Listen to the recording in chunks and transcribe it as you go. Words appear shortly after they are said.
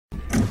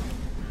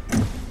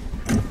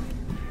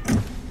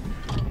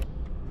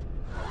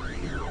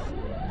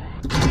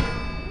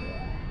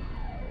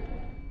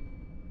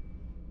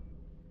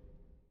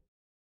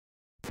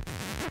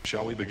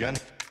Shall we begin?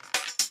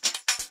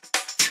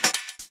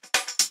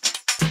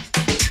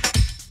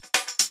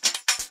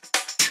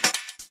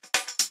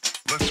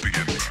 Let's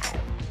begin now.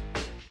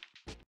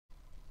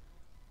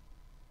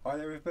 Hi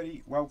there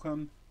everybody,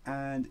 welcome,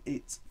 and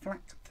it's Flak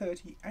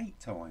 38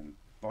 time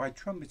by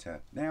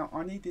Trumpeter. Now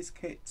I need this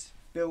kit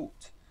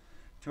built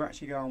to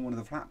actually go on one of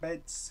the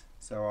flatbeds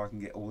so I can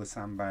get all the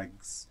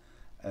sandbags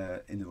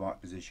in the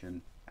right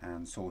position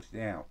and sort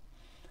it out.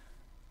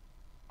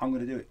 I'm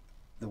going to do it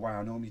the way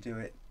I normally do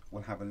it.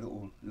 We'll have a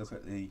little look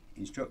at the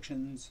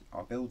instructions.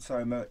 I'll build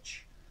so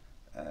much,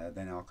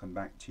 then I'll come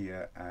back to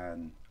you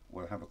and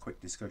we'll have a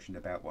quick discussion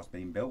about what's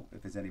being built,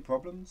 if there's any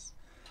problems.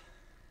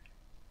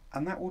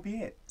 And that will be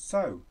it.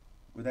 So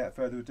without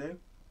further ado,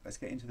 let's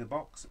get into the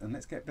box and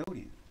let's get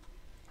building.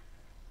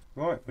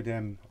 Right,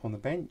 we're on the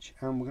bench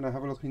and we're going to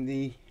have a look in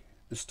the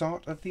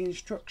start of the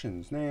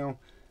instructions. Now,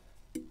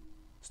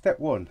 step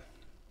one,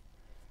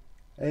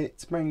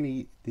 it's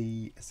mainly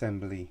the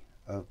assembly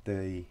of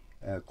the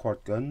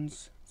quad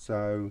guns,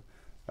 so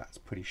that's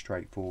pretty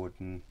straightforward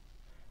and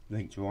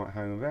nothing to write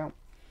home about.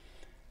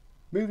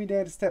 Moving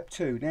down to step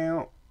two.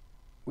 Now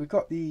we've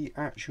got the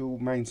actual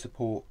main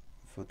support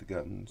for the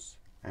guns,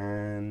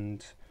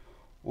 and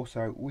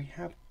also we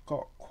have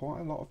got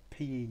quite a lot of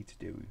PE to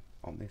do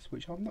on this,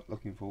 which I'm not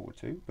looking forward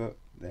to, but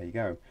there you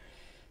go,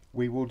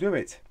 we will do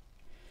it.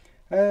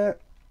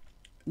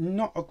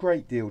 Not a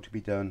great deal to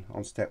be done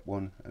on step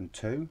one and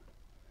two,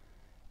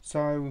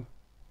 so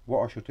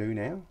what I shall do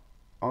now,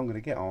 I'm going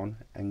to get on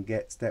and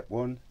get step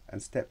one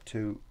and step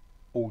two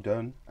all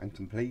done and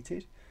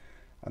completed,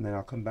 and then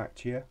I'll come back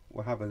to you.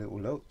 We'll have a little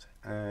look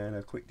and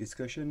a quick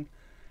discussion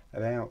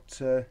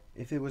about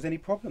if there was any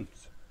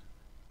problems.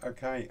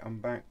 Okay, I'm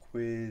back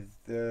with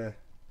the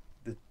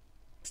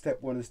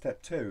step one and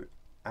step two,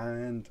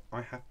 and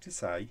I have to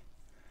say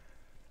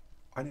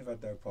I never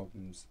had no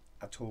problems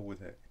at all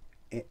with it.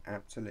 It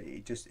absolutely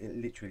it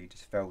literally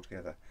just fell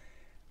together,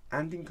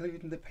 and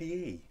including the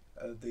PE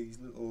of these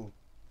little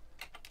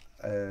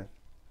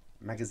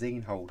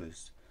magazine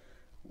holders,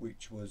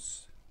 which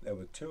was, there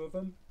were two of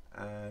them,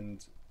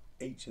 and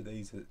each of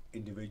these are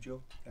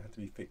individual, they had to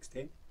be fixed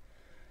in.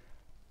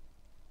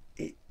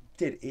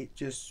 It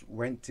just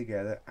went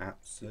together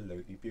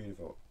absolutely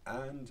beautiful,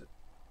 and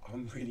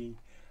I'm really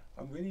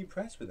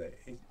impressed with it.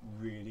 It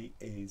really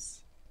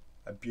is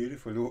a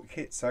beautiful little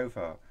kit so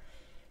far.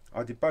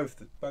 I did both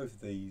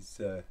of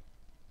these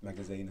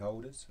magazine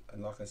holders,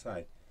 and like I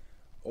say,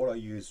 all I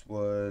used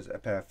was a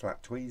pair of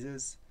flat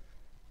tweezers.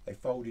 They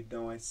folded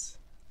nice.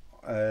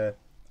 I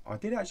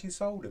did actually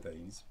solder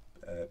these,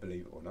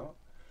 believe it or not.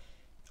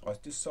 I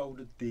just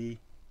soldered the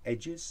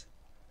edges,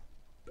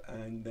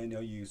 and then I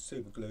used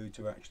super glue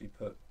to actually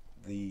put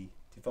the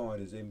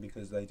dividers in,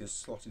 because they just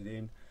slotted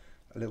in,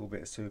 a little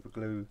bit of super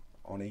glue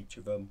on each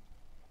of them.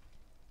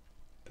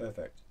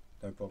 Perfect,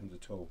 no problems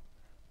at all.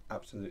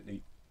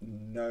 Absolutely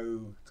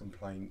no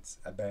complaints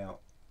about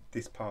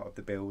this part of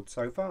the build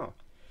so far.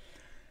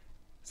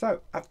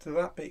 So after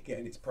that bit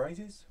getting its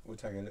praises, we'll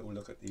take a little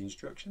look at the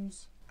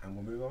instructions and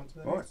we'll move on to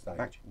the next stage.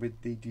 Back with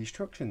the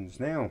instructions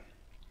now,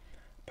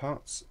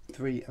 parts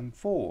 3 and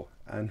 4,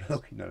 and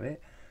looking at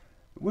it,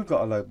 we've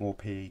got a load more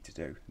PE to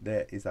do.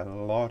 There is a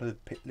lot of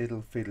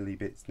little fiddly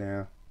bits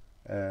now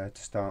to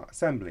start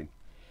assembling.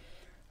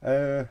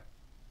 Not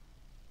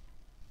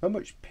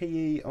much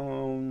PE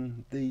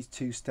on these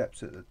two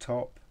steps at the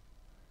top.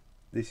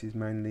 This is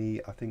mainly,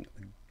 I think,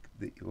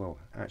 well,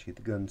 actually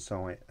the gun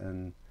sight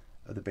and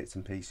other bits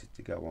and pieces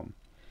to go on.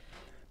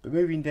 But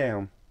moving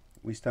down,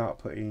 we start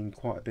putting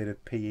quite a bit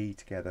of PE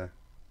together.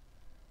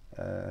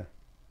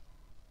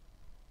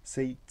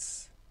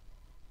 Seats,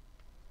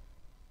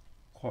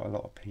 quite a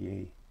lot of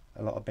PE,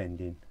 a lot of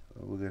bending.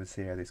 We're going to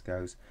see how this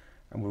goes,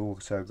 and we've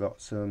also got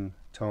some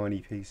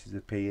tiny pieces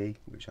of PE,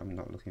 which I'm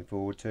not looking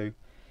forward to.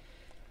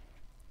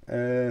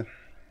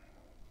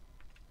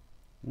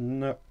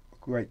 Not a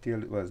great deal,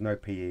 well, there's no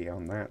PE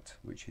on that,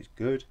 which is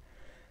good.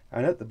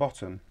 And at the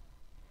bottom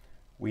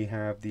we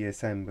have the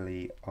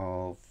assembly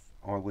of,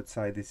 I would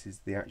say this is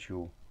the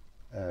actual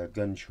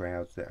gun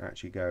shrouds that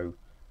actually go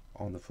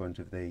on the front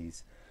of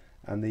these,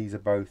 and these are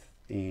both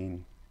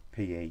in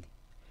PE,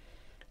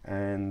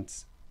 and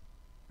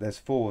there's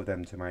 4 of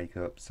them to make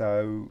up,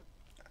 so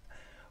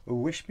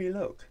wish me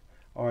luck.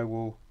 I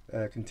will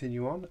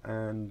continue on,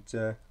 and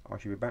I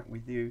shall be back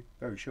with you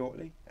very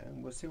shortly,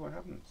 and we'll see what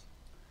happens.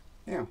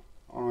 Now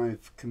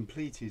I've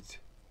completed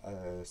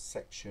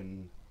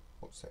section,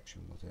 what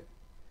section was it?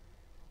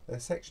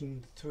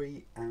 Section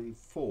 3 and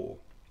 4.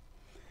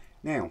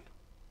 Now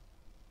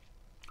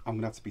I'm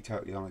gonna have to be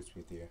totally honest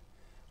with you.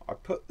 I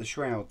put the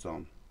shrouds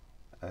on,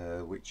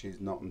 which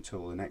is not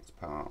until the next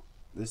part.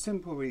 The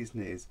simple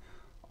reason is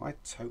I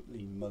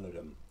totally mullered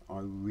them.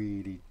 I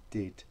really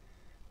did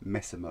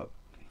mess them up.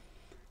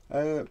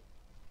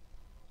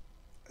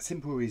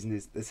 Simple reason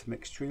is there's some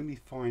extremely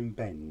fine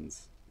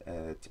bends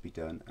to be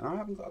done, and I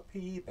haven't got a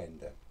PE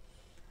bender.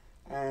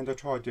 And I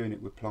tried doing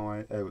it with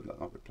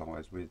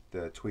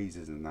with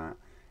tweezers and that,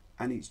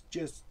 and it's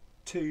just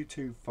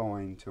too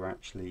fine to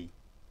actually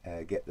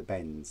get the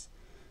bends.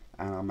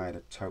 and I made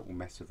a total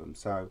mess of them.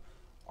 So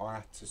I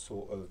had to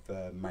sort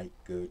of make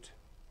good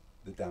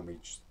the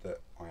damage that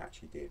I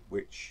actually did,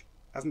 which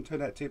hasn't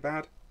turned out too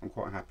bad. I'm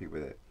quite happy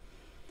with it.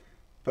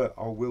 But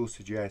I will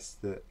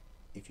suggest that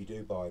if you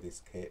do buy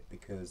this kit,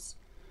 because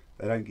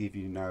they don't give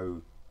you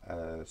no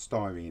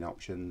styrene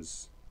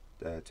options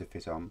to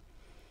fit on,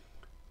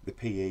 the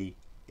PE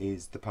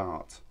is the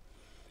part.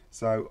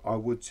 So I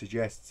would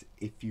suggest,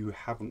 if you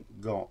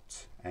haven't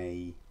got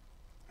a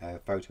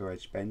photo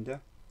edge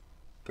bender,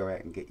 go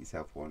out and get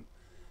yourself one,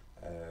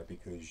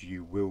 because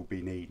you will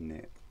be needing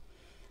it.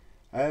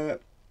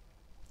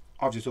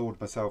 I've just ordered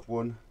myself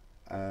one,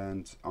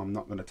 and I'm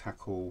not going to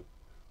tackle,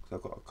 because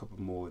I've got a couple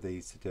more of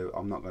these to do,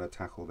 I'm not going to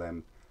tackle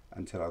them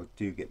until I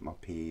do get my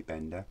PE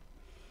bender,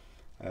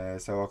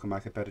 so I can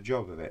make a better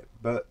job of it.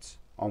 But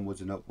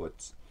onwards and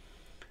upwards.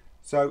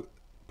 So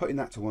putting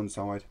that to one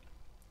side,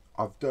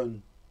 I've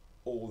done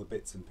all the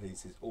bits and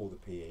pieces, all the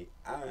PE,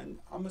 and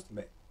I must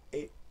admit,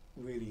 it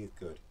really is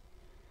good.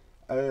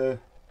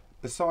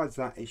 Besides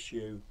that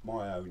issue,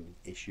 my own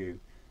issue,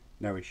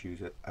 no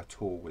issues at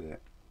all with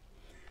it.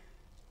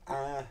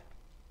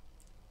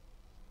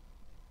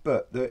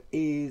 But there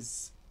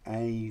is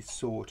a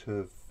sort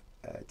of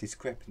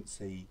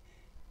discrepancy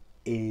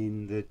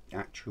in the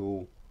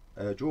actual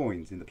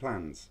drawings, in the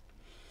plans,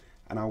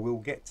 and I will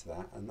get to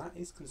that, and that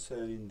is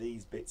concerning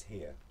these bits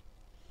here,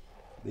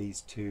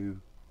 these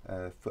two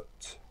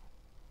foot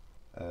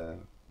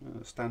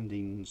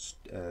standing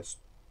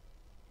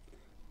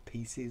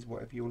pieces,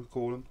 whatever you want to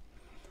call them,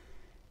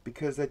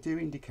 because they do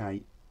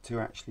indicate to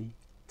actually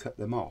cut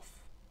them off,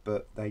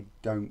 but they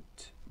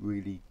don't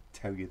really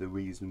tell you the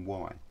reason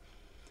why.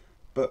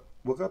 But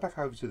we'll go back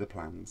over to the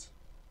plans,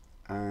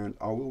 and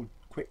I will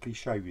quickly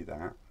show you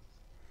that,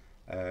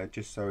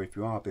 just so if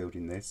you are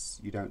building this,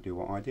 you don't do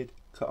what I did,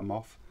 cut them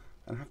off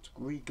and have to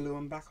re-glue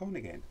them back on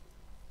again.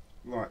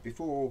 Right,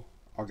 before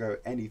I go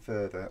any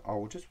further, I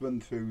will just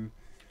run through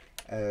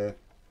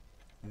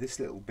this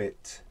little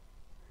bit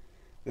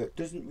that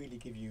doesn't really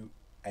give you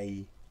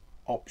a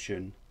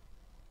option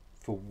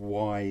for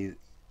why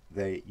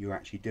you're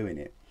actually doing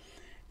it.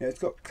 Now, it's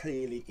got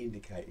clearly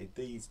indicated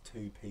these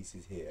two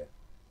pieces here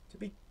to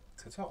be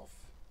cut off,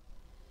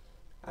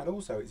 and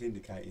also it's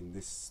indicating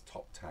this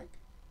top tag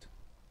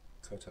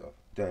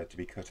to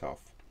be cut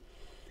off.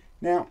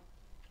 Now,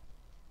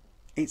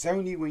 it's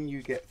only when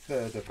you get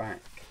further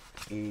back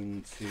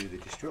into the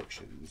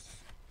instructions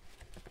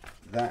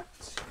that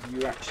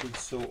you actually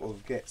sort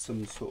of get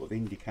some sort of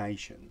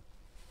indication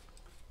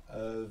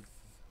of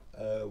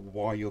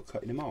why you're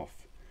cutting them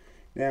off.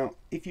 Now,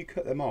 if you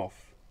cut them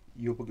off,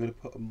 you're going to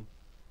put them,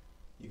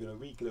 you're going to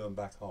re-glue them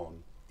back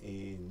on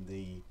in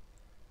the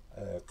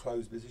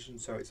closed position,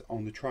 so it's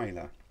on the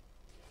trailer,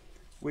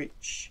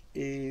 which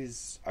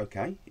is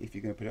okay if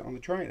you're going to put it on the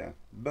trailer.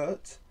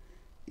 But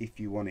if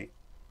you want it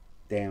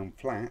down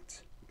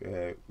flat,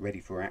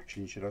 ready for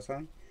action, should I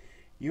say,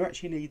 you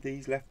actually need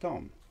these left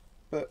on,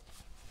 but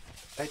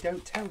they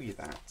don't tell you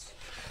that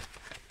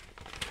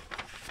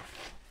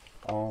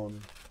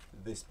on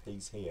this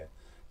piece here.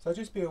 So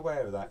just be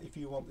aware of that. If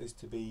you want this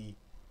to be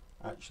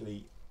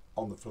actually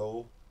on the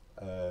floor,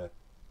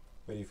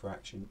 ready for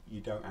action, you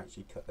don't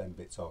actually cut them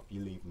bits off,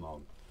 you leave them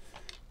on.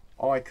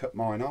 I cut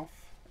mine off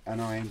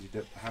and I ended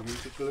up having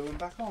to glue them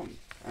back on,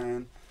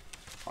 and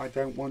I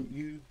don't want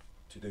you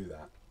to do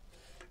that.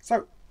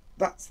 So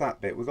that's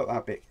that bit. We've got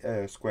that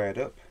bit squared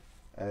up,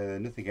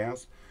 nothing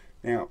else.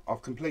 Now,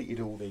 I've completed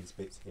all these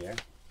bits here,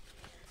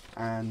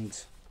 and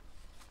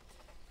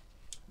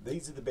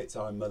these are the bits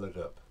I mullered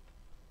up.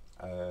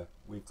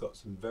 We've got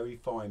some very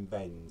fine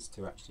bends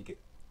to actually get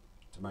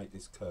to make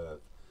this curve,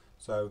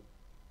 so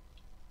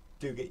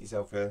do get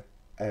yourself a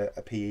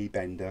PE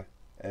bender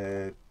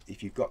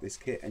if you've got this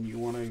kit and you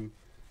want to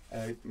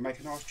make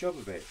a nice job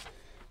of it.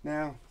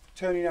 Now,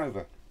 turning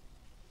over,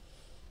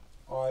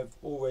 I've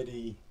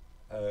already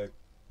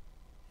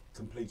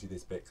completed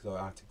this bit because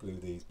I had to glue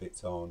these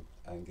bits on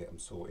and get them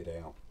sorted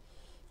out,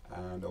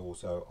 and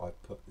also I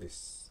put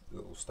this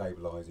little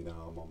stabilising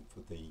arm on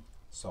for the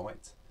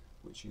sight,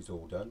 which is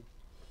all done.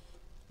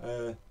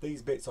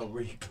 These bits are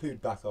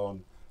re-glued back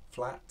on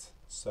flat,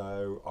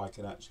 so I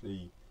can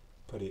actually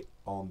put it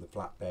on the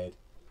flatbed,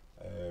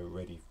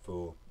 ready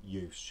for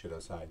use, should I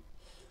say.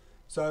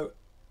 So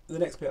the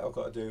next bit I've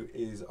got to do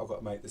is I've got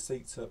to make the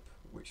seats up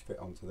which fit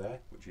onto there,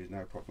 which is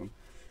no problem,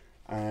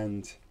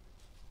 and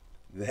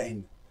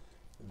then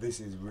this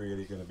is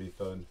really going to be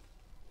fun.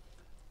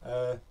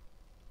 The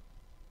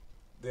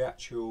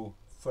actual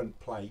front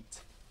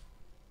plate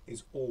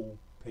is all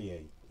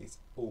PE, it's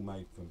all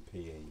made from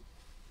PE,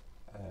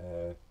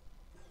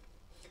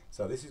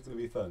 so this is going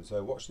to be fun.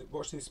 So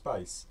watch this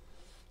space,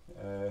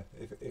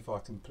 if I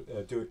can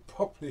do it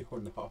properly or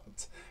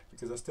not,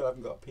 because I still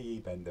haven't got a PE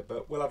bender,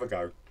 but we'll have a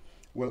go.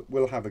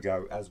 We'll have a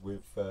go as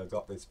we've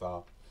got this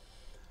far.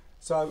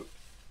 So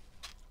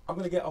I'm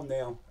going to get on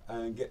now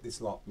and get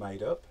this lot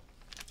made up,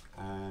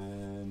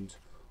 and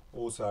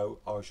also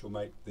I shall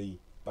make the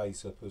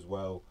base up as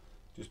well.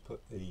 Just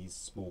put these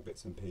small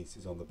bits and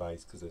pieces on the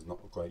base because there's not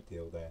a great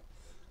deal there,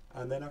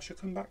 and then I shall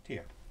come back to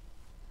you.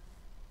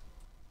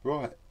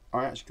 Right,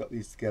 I actually got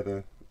these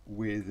together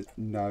with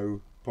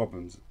no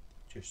problems,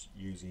 just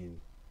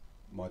using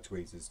my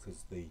tweezers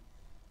because the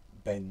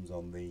bends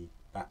on the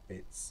back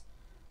bits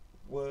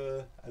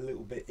were a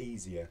little bit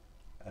easier.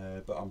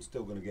 But I'm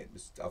still going to get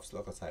this.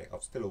 Like I say,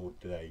 I've still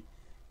ordered a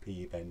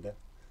PE bender.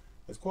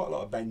 There's quite a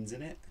lot of bends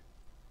in it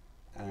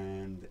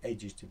and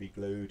edges to be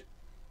glued,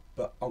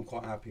 but I'm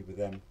quite happy with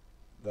them.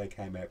 They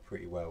came out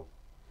pretty well.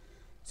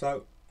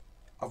 So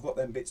I've got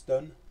them bits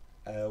done.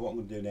 What I'm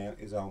going to do now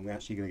is I'm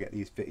actually going to get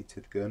these fitted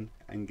to the gun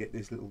and get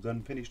this little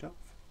gun finished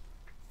off.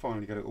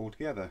 Finally got it all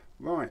together.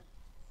 Right,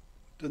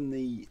 done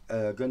the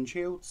gun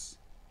shields.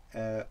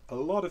 A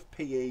lot of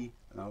PE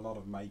and a lot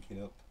of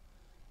making up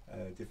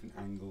different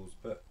angles,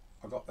 but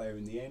I got there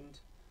in the end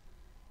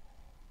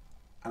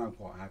and I'm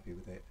quite happy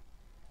with it.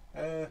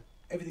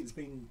 Everything's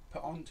been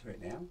put onto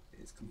it now.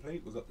 It's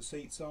complete. We've got the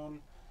seats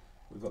on,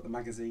 we've got the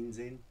magazines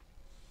in.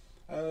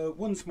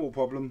 One small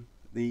problem,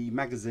 the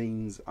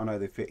magazines, I know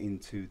they fit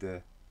into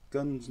the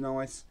guns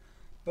nice,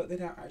 but they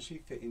don't actually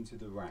fit into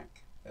the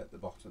rack at the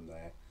bottom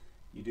there.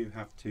 You do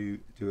have to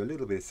do a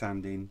little bit of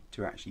sanding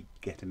to actually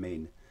get them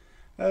in.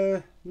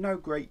 No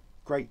great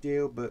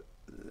deal, but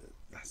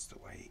that's the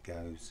way it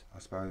goes, I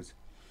suppose.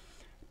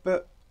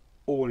 But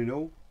all in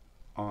all,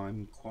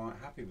 I'm quite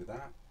happy with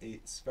that.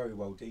 It's very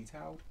well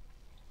detailed.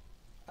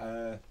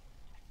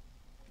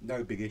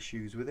 No big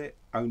issues with it,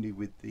 only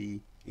with the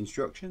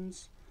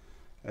instructions.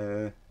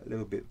 A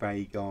little bit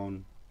vague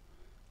on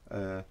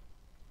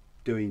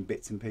doing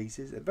bits and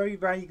pieces. Very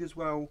vague as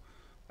well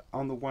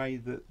on the way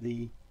that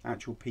the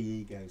actual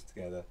PE goes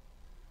together.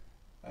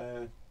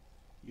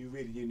 You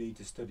really do need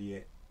to study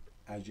it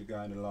as you're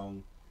going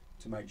along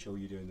to make sure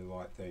you're doing the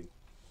right thing.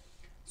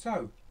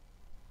 So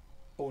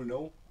all in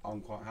all, I'm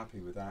quite happy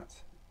with that.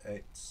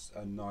 It's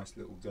a nice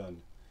little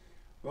gun.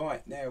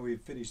 Right, now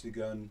we've finished the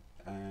gun,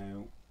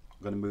 I'm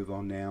going to move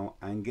on now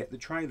and get the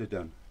trailer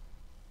done.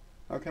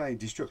 Okay,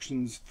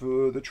 instructions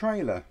for the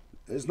trailer.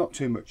 There's not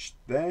too much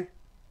there.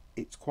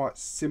 It's quite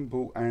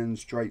simple and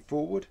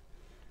straightforward.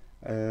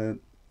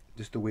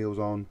 Just the wheels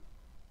on,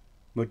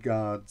 mud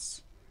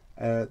guards.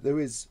 There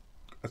is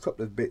a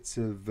couple of bits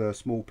of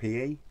small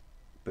PE,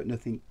 but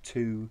nothing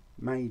too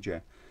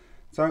major.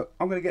 So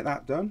I'm going to get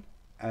that done,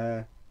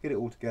 get it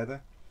all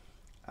together,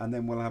 and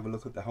then we'll have a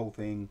look at the whole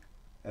thing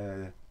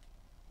in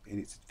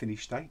its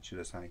finished state, should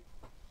I say.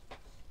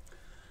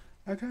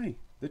 Okay,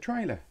 the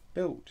trailer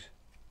built.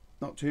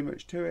 Not too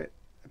much to it,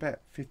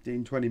 about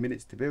 15-20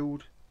 minutes to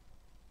build.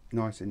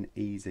 Nice and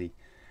easy.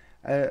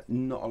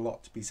 Not a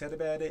lot to be said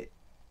about it.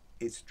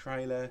 It's a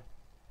trailer,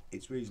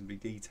 it's reasonably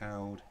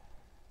detailed,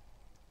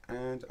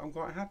 and I'm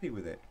quite happy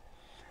with it.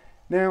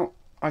 Now,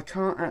 I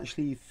can't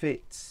actually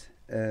fit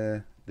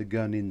the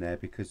gun in there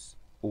because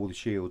all the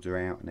shields are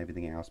out and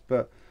everything else,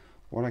 but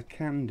what I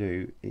can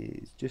do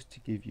is, just to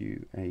give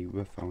you a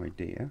rough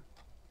idea,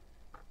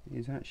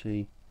 is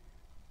actually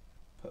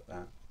put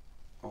that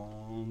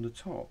on the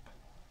top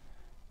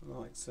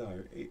like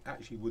so. It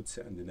actually would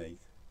sit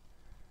underneath,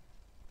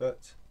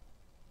 but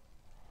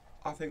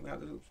I think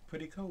that looks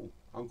pretty cool.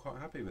 I'm quite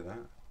happy with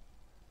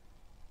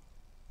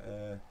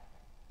that.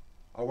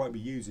 I won't be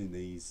using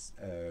these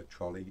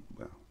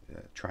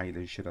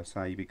trailers, should I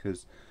say,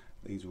 because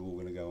these are all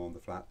going to go on the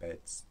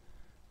flatbeds,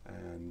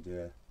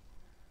 and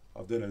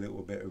I've done a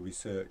little bit of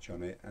research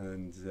on it,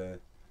 and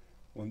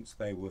once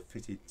they were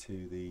fitted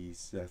to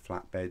these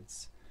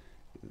flatbeds,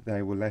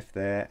 they were left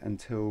there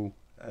until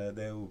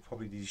they were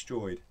probably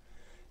destroyed.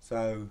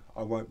 So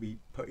I won't be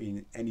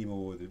putting any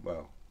more,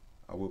 well,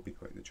 I will be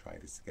putting the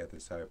trailers together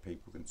so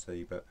people can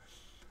see, but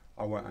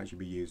I won't actually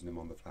be using them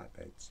on the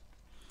flatbeds.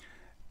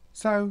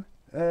 So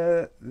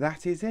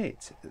that is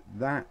it.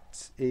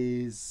 That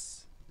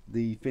is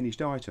the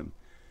finished item.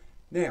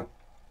 Now,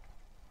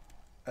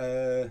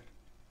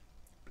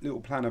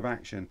 little plan of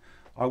action.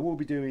 I will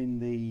be doing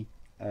the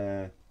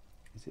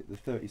is it the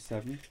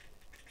 37?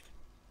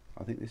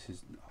 I think this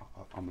is,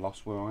 I'm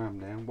lost where I am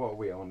now. What are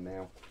we on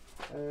now?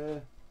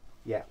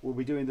 Yeah, we'll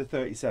be doing the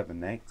 37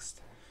 next,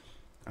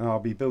 and I'll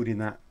be building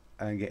that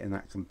and getting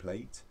that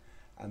complete.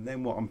 And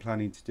then what I'm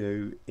planning to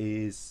do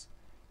is,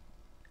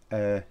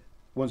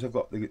 once I've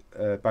got the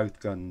both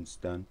guns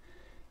done,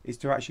 is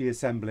to actually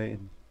assemble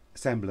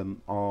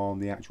them on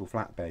the actual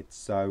flatbeds.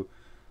 So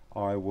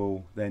I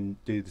will then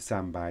do the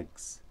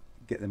sandbags,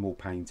 get them all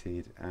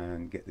painted,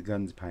 and get the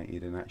guns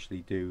painted, and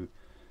actually do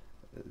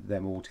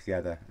them all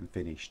together and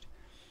finished.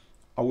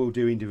 I will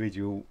do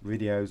individual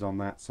videos on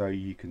that so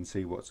you can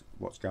see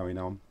what's going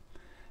on.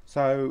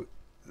 So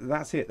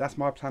that's it. That's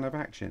my plan of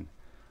action.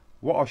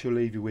 What I shall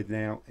leave you with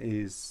now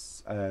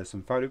is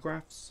some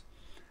photographs,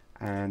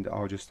 and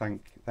I'll just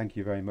thank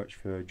you very much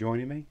for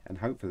joining me, and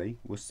hopefully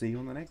we'll see you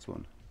on the next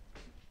one.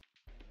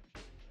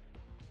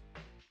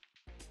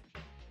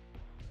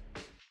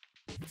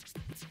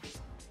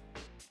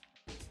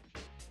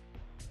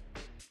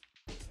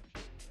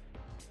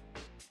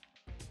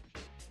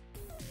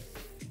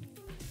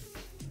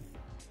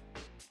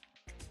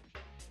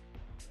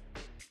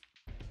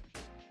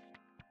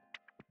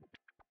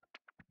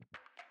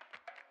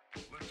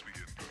 Let's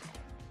begin now.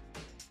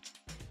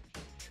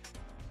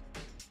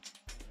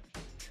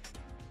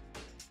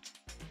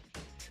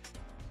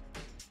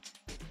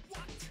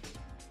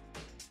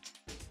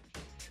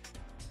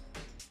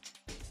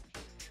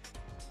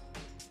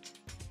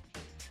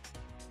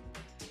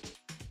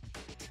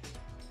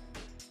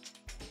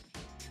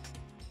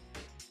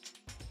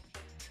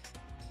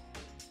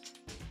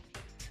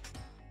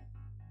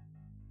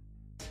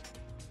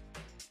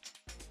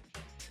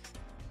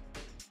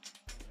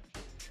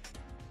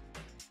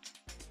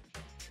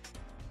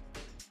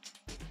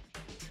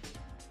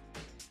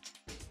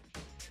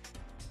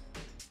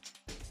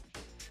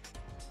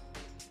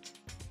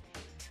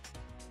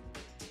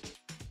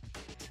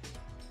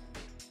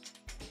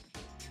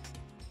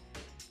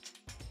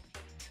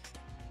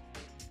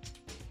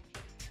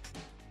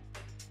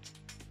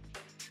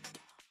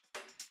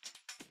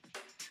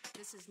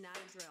 This is not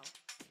a drill.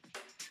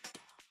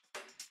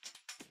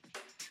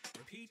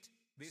 Repeat,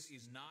 this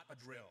is not a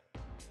drill.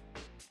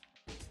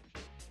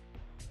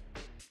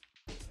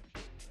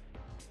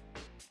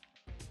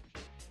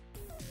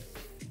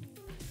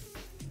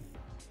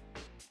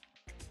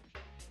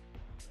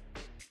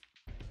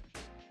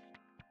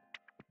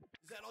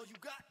 Is that all you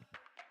got?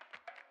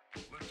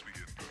 Let's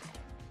begin now.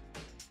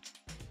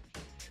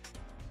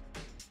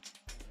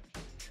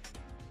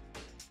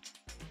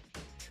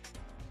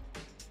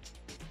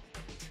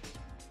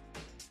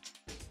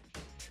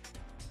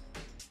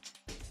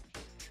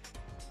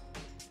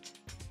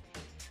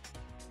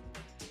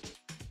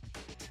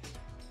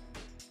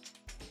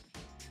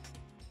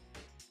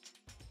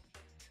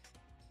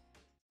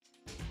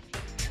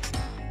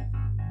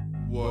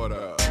 What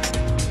up?